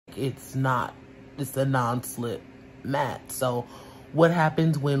it's a non-slip mat. So what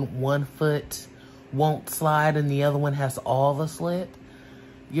happens when one foot won't slide and the other one has all the slip?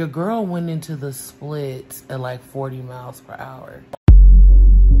 Your girl went into the splits at like 40 miles per hour.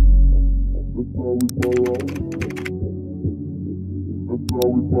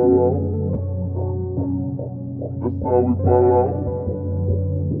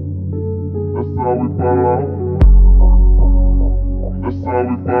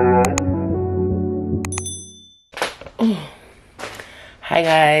 Hi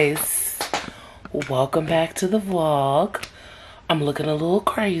guys, welcome back to the vlog. I'm looking a little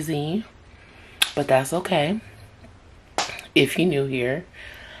crazy, but that's okay if you're new here.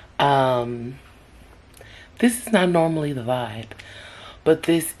 This is not normally the vibe, but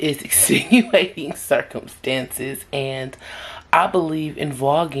this is extenuating circumstances, and I believe in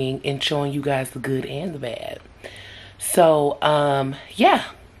vlogging and showing you guys the good and the bad. So yeah,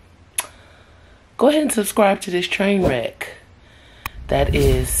 go ahead and subscribe to this train wreck that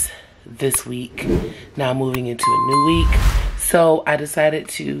is this week. Now moving into a new week, so I decided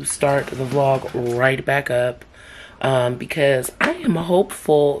to start the vlog right back up because I am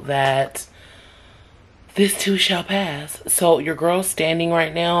hopeful that this too shall pass. So your girl's standing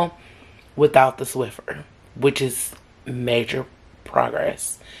right now without the Swiffer, which is major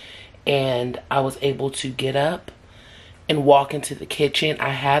progress. And I was able to get up and walk into the kitchen. I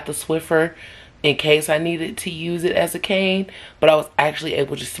had the Swiffer in case I needed to use it as a cane, but I was actually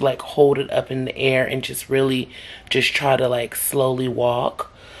able just to like hold it up in the air and just really just try to like slowly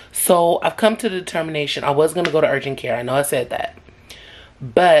walk. So I've come to the determination I was going to go to urgent care. I know I said that,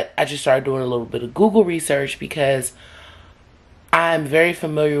 but I just started doing a little bit of Google research because I'm very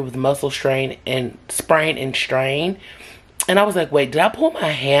familiar with muscle strain and sprain and strain. And I was like, wait, did I pull my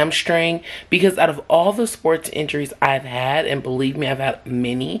hamstring? Because out of all the sports injuries I've had, and believe me, I've had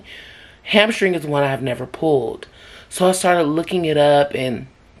many, hamstring is one I've never pulled. So I started looking it up and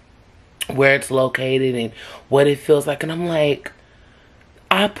where it's located and what it feels like. And I'm like,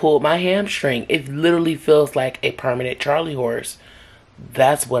 I pulled my hamstring. It literally feels like a permanent Charlie horse.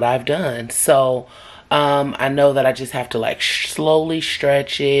 That's what I've done. So I know that I just have to like slowly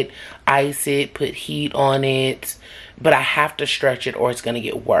stretch it, ice it, put heat on it, but I have to stretch it or it's going to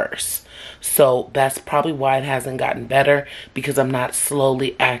get worse. So that's probably why it hasn't gotten better, because I'm not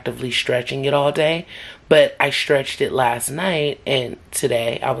slowly actively stretching it all day. But I stretched it last night, and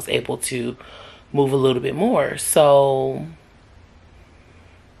today I was able to move a little bit more. So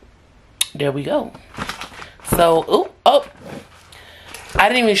there we go. So, oh, I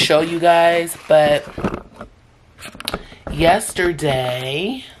didn't even show you guys, but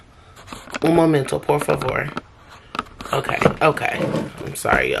yesterday, un momento, por favor. Okay. I'm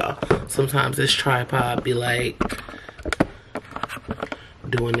sorry, y'all. Sometimes this tripod be like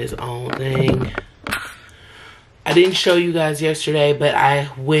doing its own thing. I didn't show you guys yesterday, but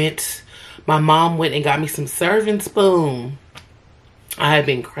my mom went and got me some serving spoon. I have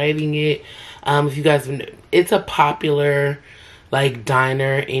been craving it. If you guys know, it's a popular like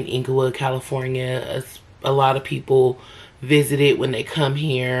diner in Inglewood, California. A lot of people visit it when they come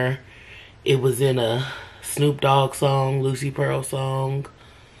here. It was in a Snoop Dogg song, Lucy Pearl song.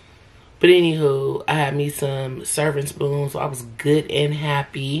 But anywho, I had me some serving spoons, so I was good and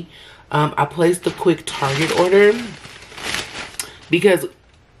happy. I placed a quick Target order because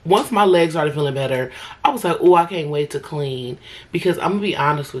once my legs started feeling better, I was like, oh, I can't wait to clean. Because I'm gonna be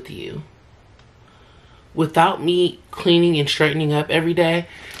honest with you, without me cleaning and straightening up every day,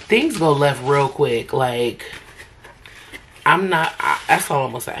 things go left real quick. Like, that's all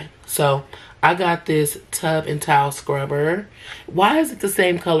I'm gonna say. So I got this tub and towel scrubber. Why is it the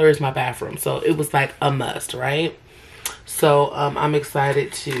same color as my bathroom? So it was like a must, right? So I'm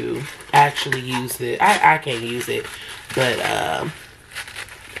excited to actually use it. I can't use it, but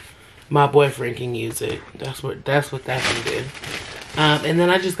my boyfriend can use it. That's what that can do. And then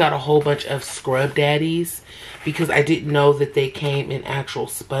I just got a whole bunch of Scrub Daddies because I didn't know that they came in actual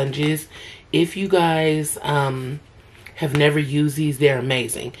sponges. If you guys have never used these, they're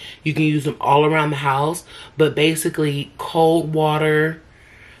amazing. You can use them all around the house, but basically cold water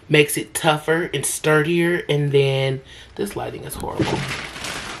makes it tougher and sturdier. And then this lighting is horrible.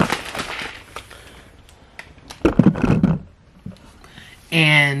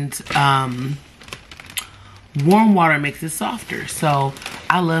 And warm water makes it softer. So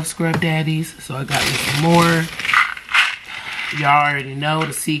I love Scrub Daddies, so I got me some more. Y'all already know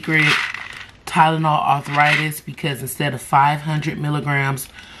the secret. Tylenol arthritis, because instead of 500 milligrams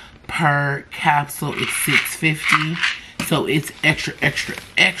per capsule, it's 650. So it's extra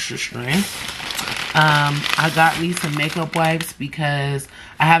strength. I got me some makeup wipes because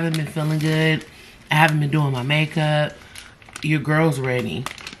I haven't been feeling good. I haven't been doing my makeup. Your girl's ready.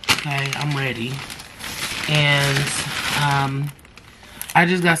 Okay, I'm ready. And I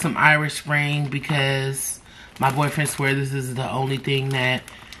just got some Irish Spring because my boyfriend swears this is the only thing that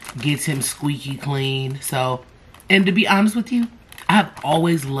gets him squeaky clean. So, and to be honest with you, I've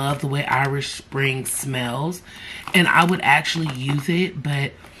always loved the way Irish Spring smells. And I would actually use it,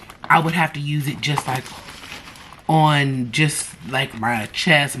 but I would have to use it just like on just like my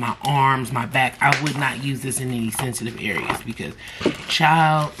chest, my arms, my back. I would not use this in any sensitive areas because,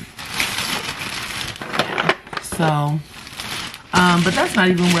 child. So, but that's not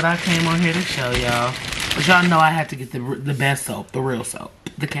even what I came on here to show y'all. But y'all know I had to get the best soap, the real soap,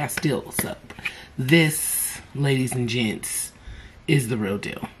 the Castile soap. This, ladies and gents, is the real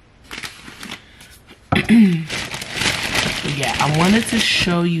deal. Yeah, I wanted to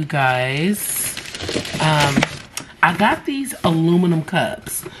show you guys. I got these aluminum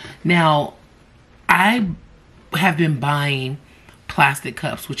cups. Now, I have been buying plastic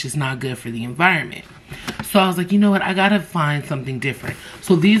cups, which is not good for the environment. So I was like, you know what? I gotta find something different.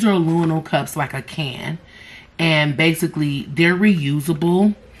 So these are aluminum cups like a can. And basically, they're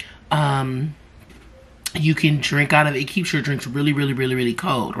reusable. You can drink out of it. It keeps your drinks really, really, really, really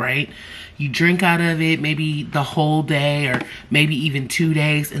cold, right? You drink out of it maybe the whole day or maybe even 2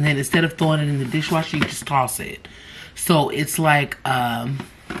 days. And then instead of throwing it in the dishwasher, you just toss it. So it's like having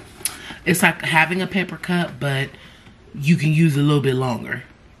a paper cup, but you can use it a little bit longer,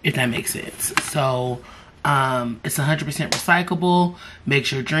 if that makes sense. So it's 100% recyclable,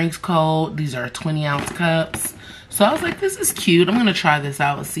 makes your drinks cold. These are 20-ounce cups. So I was like, this is cute. I'm gonna try this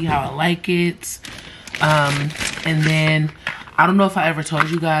out and see how I like it. And then I don't know if I ever told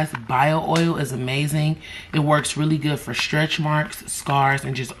you guys, bio oil is amazing. It works really good for stretch marks, scars,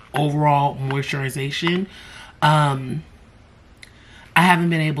 and just overall moisturization. I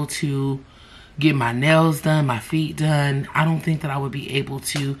haven't been able to get my nails done, my feet done. I don't think that I would be able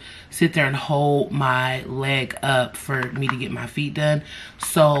to sit there and hold my leg up for me to get my feet done.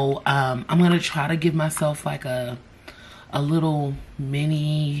 So I'm gonna try to give myself like a little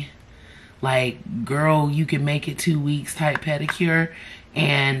mini, like, girl, you can make it 2 weeks type pedicure.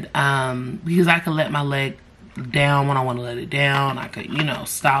 And because I can let my leg down when I want to let it down. I could, you know,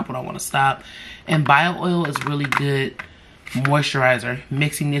 stop when I want to stop. And bio oil is really good moisturizer.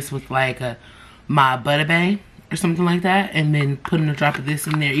 Mixing this with like my Butter Bay or something like that, and then putting a drop of this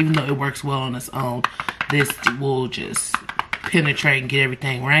in there, even though it works well on its own, this will just penetrate and get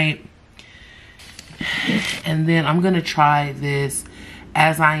everything right. And then I'm gonna try this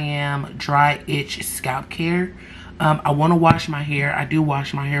As I Am Dry Itch Scalp Care. I want to wash my hair. I do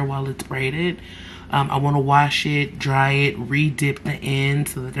wash my hair while it's braided. I want to wash it, dry it, re-dip the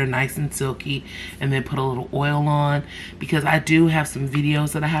ends so that they're nice and silky, and then put a little oil on, because I do have some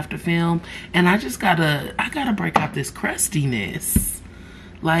videos that I have to film, and I gotta break out this crustiness.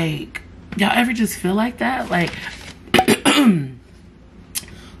 Like, y'all ever just feel like that? Like,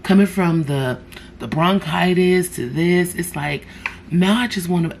 coming from the bronchitis to this, it's like, now I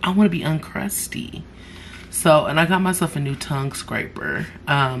want to be uncrusty. So, and I got myself a new tongue scraper.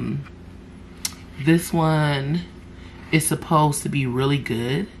 This one is supposed to be really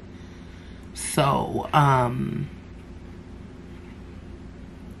good. So, and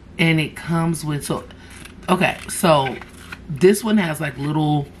it comes with, okay, so this one has like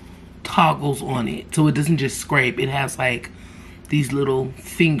little toggles on it. So it doesn't just scrape. It has like these little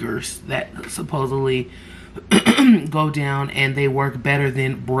fingers that supposedly go down, and they work better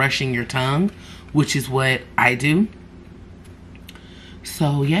than brushing your tongue, which is what I do.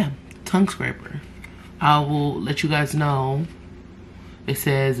 So yeah, tongue scraper. I will let you guys know. It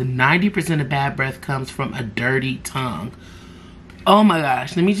says 90% of bad breath comes from a dirty tongue. Oh my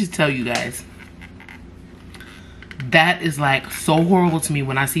gosh, let me just tell you guys. That is like so horrible to me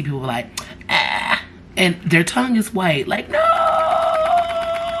when I see people like, ah, and their tongue is white. Like, no!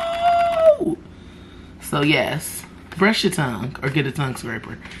 So yes, brush your tongue or get a tongue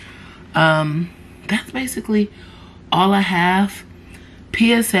scraper. That's basically all I have.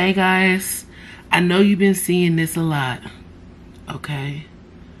 PSA, guys. I know you've been seeing this a lot, okay?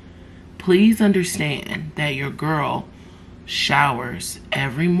 Please understand that your girl showers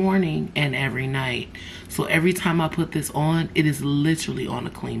every morning and every night. So every time I put this on, it is literally on a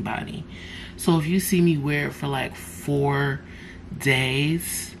clean body. So if you see me wear it for like 4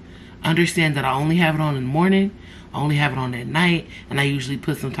 days, understand that I only have it on in the morning, I only have it on at night, and I usually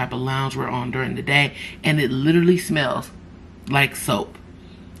put some type of loungewear on during the day, and it literally smells like soap.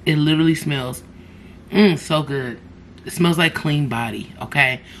 It literally smells so good. It smells like clean body,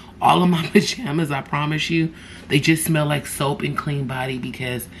 okay? all of my pajamas, I promise you, they just smell like soap and clean body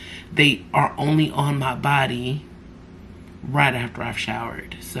because they are only on my body right after I've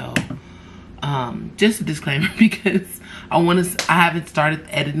showered. So just a disclaimer, because I haven't started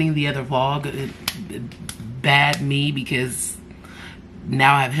editing the other vlog. Bad me, because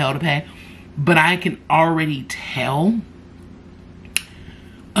now I have hell to pay. But I can already tell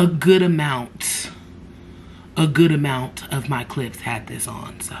a good amount of my clips had this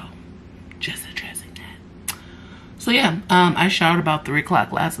on. So just addressing that. So yeah, I showered about 3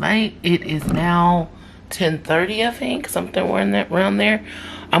 o'clock last night. It is now 10:30, I think, something around there.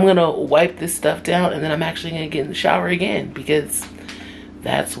 I'm gonna wipe this stuff down, and then I'm actually gonna get in the shower again, because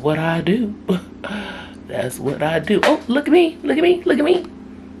that's what I do. That's what I do. Oh, look at me, look at me, look at me.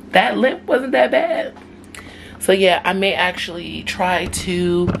 That lip wasn't that bad. So yeah, I may actually try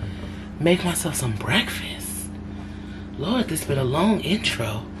to make myself some breakfast. Lord, this has been a long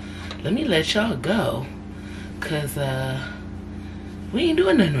intro. Let me let y'all go, cause we ain't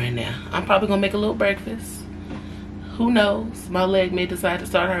doing nothing right now. I'm probably gonna make a little breakfast. Who knows? My leg may decide to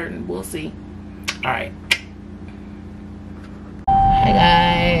start hurting. We'll see. All right. Hi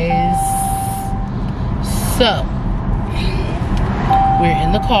guys. So we're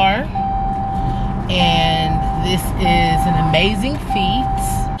in the car, and this is an amazing feat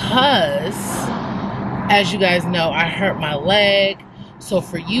because, as you guys know, I hurt my leg. So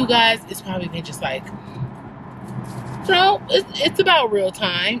for you guys, it's probably been just like, so it's about real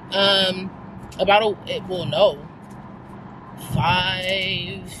time. Well, no,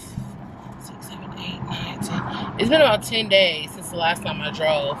 5, 6, 7, 8, 9, 10. It's been about 10 days since the last time I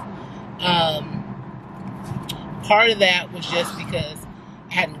drove. Part of that was just because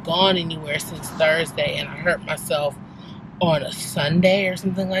I hadn't gone anywhere since Thursday, and I hurt myself on a Sunday or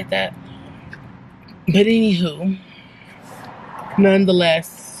something like that. But anywho,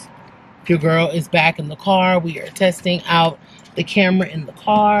 nonetheless, your girl is back in the car. We are testing out the camera in the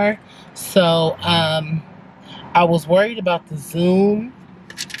car. So I was worried about the zoom,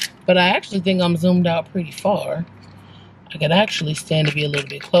 but I actually think I'm zoomed out pretty far. I could actually stand to be a little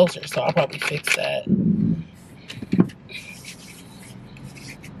bit closer, so I'll probably fix that.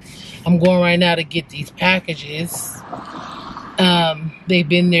 I'm going right now to get these packages. They've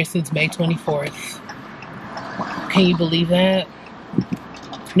been there since May 24th. Can you believe that?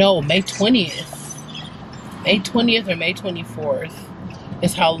 No, May 20th. May 20th or May 24th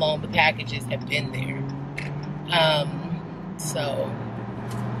is how long the packages have been there. So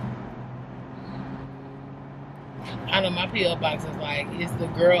I don't know, my P.O. box is like, is the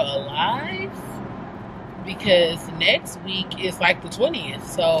girl alive? Because next week is like the 20th,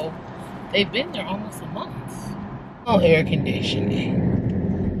 so they've been there almost a month. Oh, air conditioning.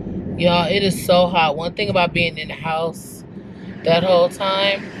 Y'all, it is so hot. One thing about being in the house that whole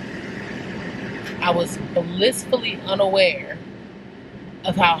time, I was blissfully unaware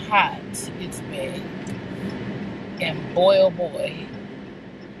of how hot it's been. And boy, oh boy,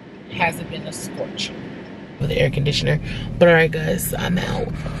 has it been a scorcher with the air conditioner. But all right, guys, I'm out.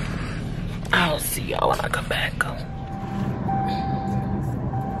 I'll see y'all when I come back.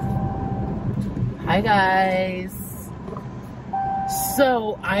 Hi, guys.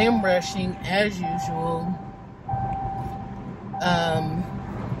 So, I am rushing as usual.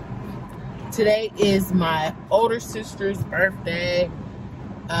 Today is my older sister's birthday.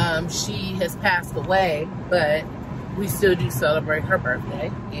 She has passed away, but we still do celebrate her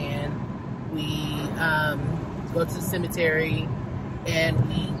birthday. And we go to the cemetery and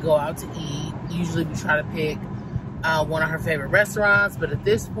we go out to eat. Usually we try to pick one of her favorite restaurants, but at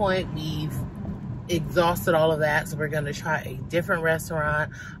this point we've exhausted all of that, so we're going to try a different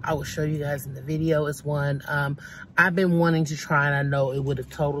restaurant. I will show you guys in the video. It's one I've been wanting to try, and I know it would have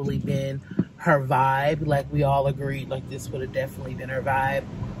totally been her vibe. Like, we all agreed, like, this would have definitely been her vibe.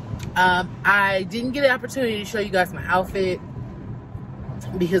 I didn't get the opportunity to show you guys my outfit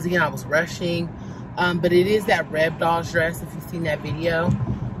because, again, I was rushing. But it is that Reb Dolls dress, if you've seen that video.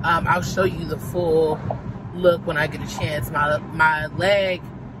 I'll show you the full look when I get a chance. My leg,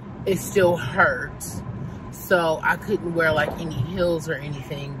 it still hurts, so I couldn't wear like any heels or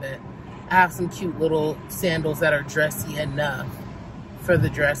anything, but I have some cute little sandals that are dressy enough for the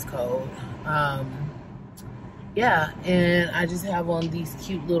dress code. Yeah, and I just have on these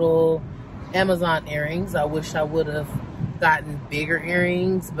cute little Amazon earrings. I wish I would have gotten bigger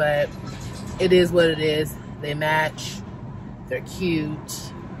earrings, but it is what it is. They match, they're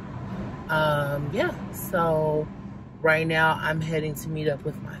cute. Yeah, so right now I'm heading to meet up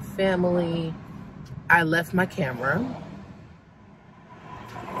with my family. I left my camera,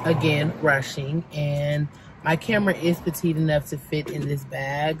 again, rushing, and My camera is petite enough to fit in this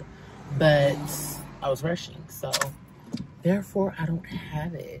bag, but I was rushing, so therefore I don't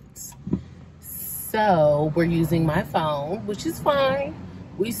have it. So we're using my phone, which is fine.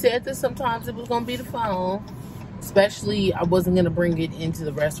 We said that sometimes it was gonna be the phone, especially I wasn't gonna bring it into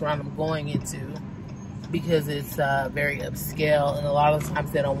the restaurant I'm going into because it's very upscale and a lot of times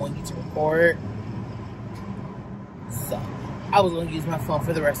they don't want you to record. So I was gonna use my phone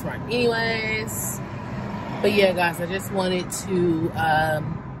for the restaurant anyways. But yeah, guys, I just wanted to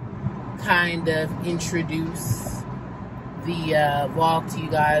kind of introduce the vlog to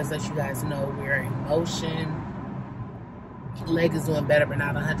you guys, let you guys know we're in motion. Leg is doing better, but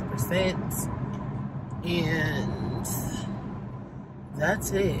not 100%. And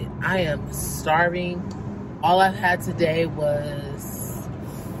that's it. I am starving. All I've had today was,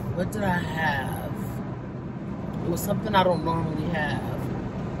 what did I have? It was something I don't normally have.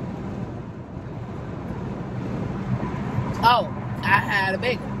 Oh, I had a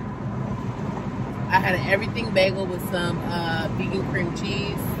bagel. I had an everything bagel with some vegan cream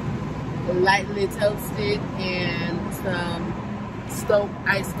cheese, lightly toasted, and some stove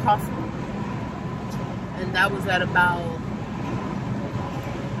iced coffee. And that was at about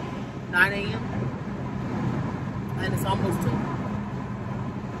 9 a.m. And it's almost 2.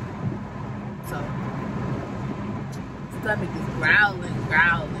 So, stomach is growling,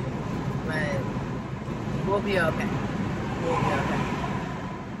 but we'll be okay. We'll be okay.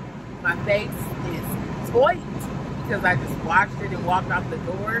 My face is toit because I just washed it and walked out the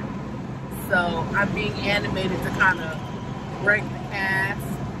door. So I'm being animated to kind of break the cast,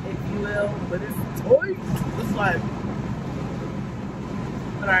 if you will, but it's toit. It's like,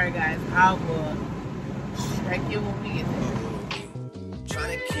 but alright guys, I will check you when we get there.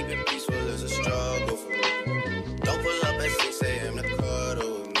 Trying to keep it peaceful is a struggle for me. Don't pull up at 6 a.m. to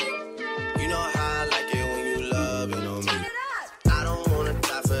cuddle with me. You know how I like it when you loving on me. I don't wanna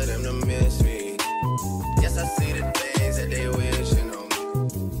die for them to miss me. Yes, I see the things that they wishing on me.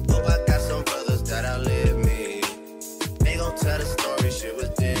 Hope I got some brothers that outlive me. They gon' tell the story, shit was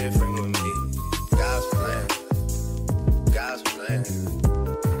different with me. God's plan, God's plan.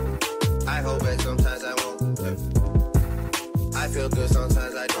 I hold back sometimes I won't. I feel good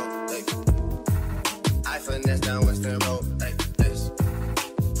sometimes I don't. I finesse down Western Road like this.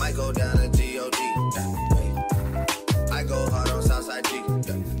 Might go down to G.O.D. I go hard on Southside G.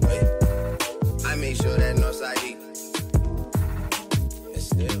 I make sure that Northside E. And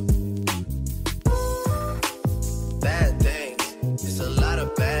still bad things. It's a lot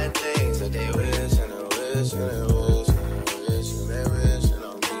of bad things that they wish and they wish and they wish and they wish and they wishing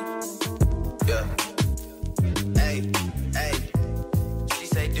on me. Yeah. Hey. She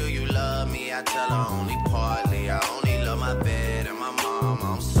say, do you love me? I tell her only partly. I only love my bed and my mom.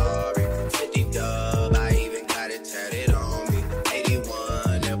 I'm sorry. 50 dub. I even got it tatted on me.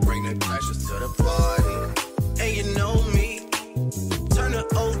 81. They'll bring the crashers to the party. And you know me. Turn the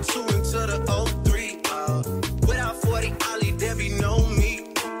 02 into the 03. Without 40 Ollie, there be no me.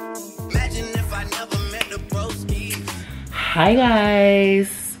 Imagine if I never met the broskies. Hi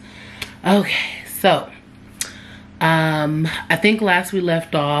guys. Okay, so I think last we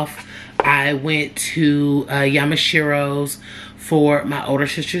left off, I went to Yamashiro's for my older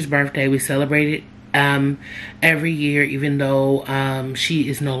sister's birthday. We celebrated every year, even though she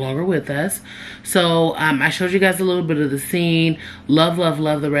is no longer with us. So I showed you guys a little bit of the scene. Love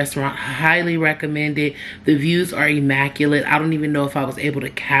the restaurant. Highly recommend it. The views are immaculate. I don't even know if I was able to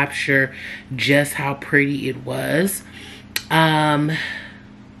capture just how pretty it was. Yeah,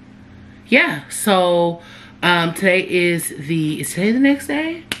 so today is today the next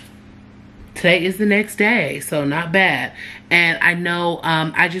day? Today is the next day, so not bad. And I know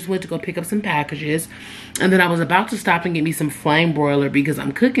I just went to go pick up some packages, and then I was about to stop and get me some flame broiler because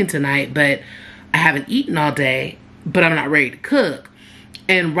I'm cooking tonight, but I haven't eaten all day, but I'm not ready to cook.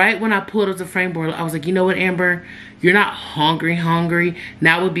 And right when I pulled up the flame broiler, I was like, you know what, Amber? You're not hungry.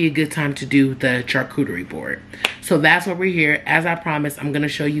 Now would be a good time to do the charcuterie board. So that's why we're here. As I promised, I'm going to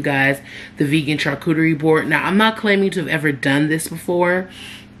show you guys the vegan charcuterie board. Now, I'm not claiming to have ever done this before.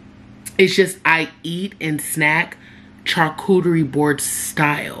 It's just I eat and snack charcuterie board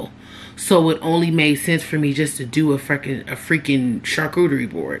style. So it only made sense for me just to do a freaking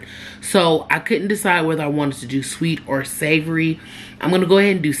charcuterie board. So I couldn't decide whether I wanted to do sweet or savory. I'm going to go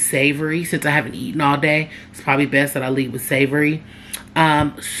ahead and do savory since I haven't eaten all day. It's probably best that I lead with savory.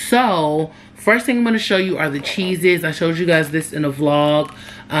 So first thing I'm going to show you are the cheeses. I showed you guys this in a vlog.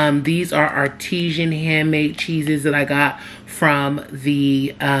 These are artesian handmade cheeses that I got from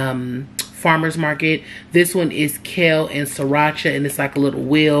the farmer's market. This one is kale and sriracha, and it's like a little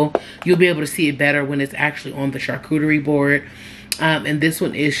wheel. You'll be able to see it better when it's actually on the charcuterie board. And this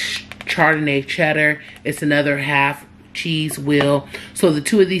one is Chardonnay cheddar. It's another half cheese wheel. So the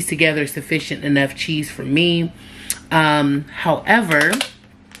two of these together is sufficient enough cheese for me. However,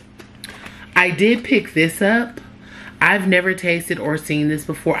 I did pick this up. I've never tasted or seen this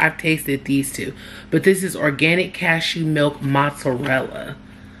before. I've tasted these two, but this is organic cashew milk mozzarella,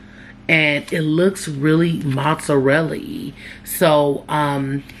 and it looks really mozzarella-y. So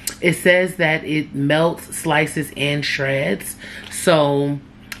it says that it melts, slices, and shreds. So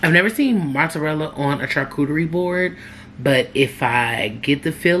I've never seen mozzarella on a charcuterie board, but if I get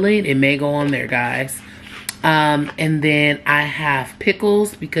the feeling, it may go on there, guys. And then I have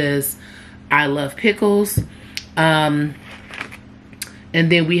pickles because I love pickles. And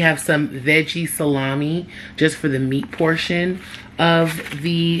then we have some veggie salami just for the meat portion of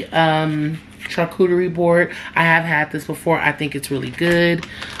the charcuterie board. I have had this before. I think it's really good.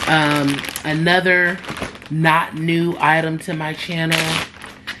 Another not new item to my channel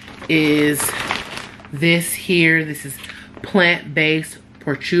is this here. This is plant-based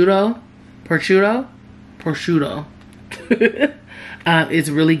prosciutto. It's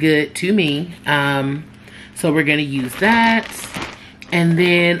really good to me. So we're gonna use that. And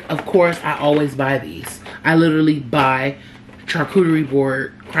then of course I always buy these. I literally buy charcuterie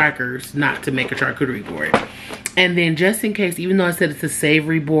board crackers not to make a charcuterie board. And then just in case, even though I said it's a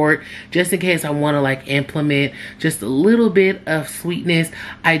savory board, just in case I want to like implement just a little bit of sweetness,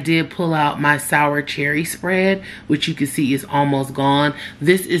 I did pull out my sour cherry spread, which you can see is almost gone.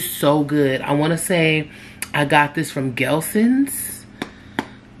 This is so good. I want to say I got this from Gelson's.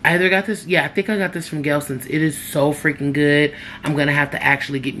 I either got this, yeah, I think I got this from Gelson's. It is so freaking good. I'm gonna have to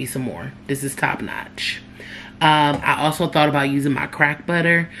actually get me some more. This is top notch. I also thought about using my crack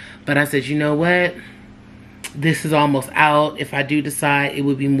butter, but I said, you know what? This is almost out. If I do decide, it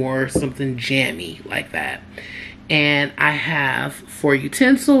would be more something jammy like that. And I have, for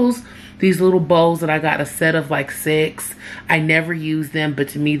utensils, these little bowls that I got a set of like 6. I never use them, but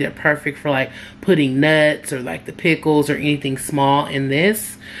to me they're perfect for like putting nuts or like the pickles or anything small in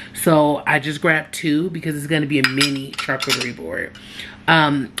this. So I just grabbed 2 because it's going to be a mini charcuterie board.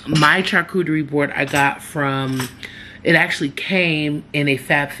 My charcuterie board I got from, it actually came in a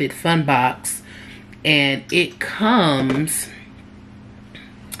FabFitFun box, and it comes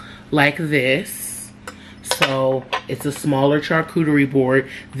like this. So it's a smaller charcuterie board.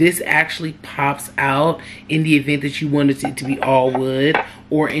 This actually pops out in the event that you wanted it to be all wood,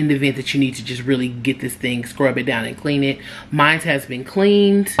 or in the event that you need to just really get this thing, scrub it down and clean it. Mine has been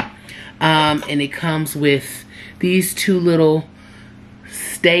cleaned. And it comes with these 2 little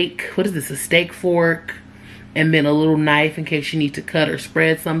steak, what is this, a steak fork, and then a little knife in case you need to cut or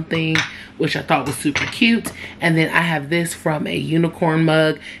spread something, which I thought was super cute. And then I have this from a unicorn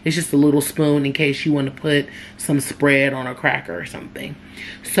mug. It's just a little spoon in case you want to put some spread on a cracker or something.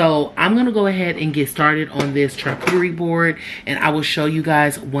 So I'm gonna go ahead and get started on this charcuterie board, and I will show you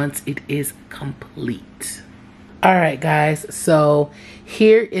guys once it is complete. All right guys, so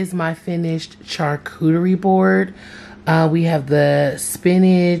here is my finished charcuterie board. We have the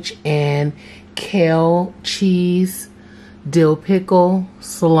spinach and kale cheese, dill pickle,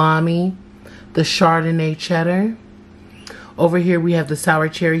 salami, the Chardonnay cheddar. Over here we have the sour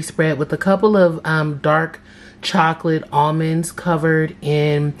cherry spread with a couple of dark chocolate almonds covered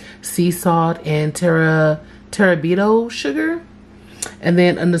in sea salt and terabito sugar. And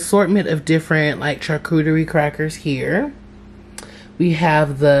then an assortment of different like charcuterie crackers here. We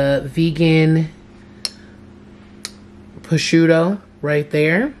have the vegan prosciutto right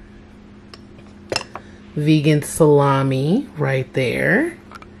there. Vegan salami right there.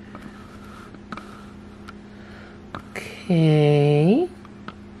 Okay.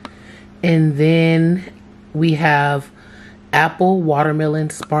 And then we have apple watermelon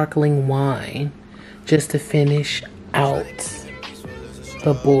sparkling wine just to finish out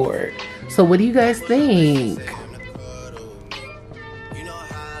the board. So what do you guys think?